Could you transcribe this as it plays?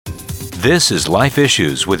This is Life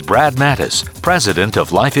Issues with Brad Mattis, president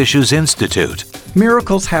of Life Issues Institute.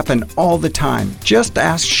 Miracles happen all the time. Just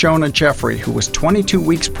ask Shona Jeffrey, who was 22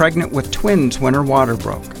 weeks pregnant with twins when her water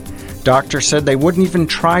broke. Doctors said they wouldn't even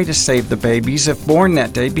try to save the babies if born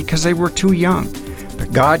that day because they were too young.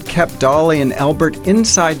 But God kept Dolly and Albert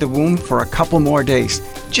inside the womb for a couple more days,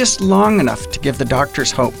 just long enough to give the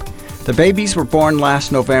doctors hope. The babies were born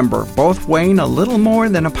last November, both weighing a little more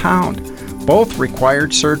than a pound. Both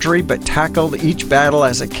required surgery but tackled each battle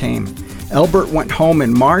as it came. Albert went home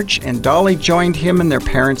in March and Dolly joined him and their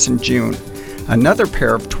parents in June. Another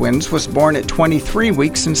pair of twins was born at 23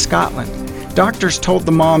 weeks in Scotland. Doctors told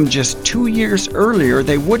the mom just 2 years earlier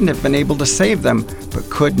they wouldn't have been able to save them, but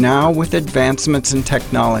could now with advancements in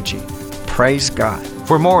technology. Praise God.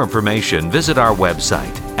 For more information, visit our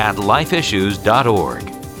website at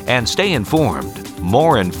lifeissues.org and stay informed,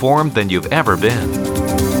 more informed than you've ever been.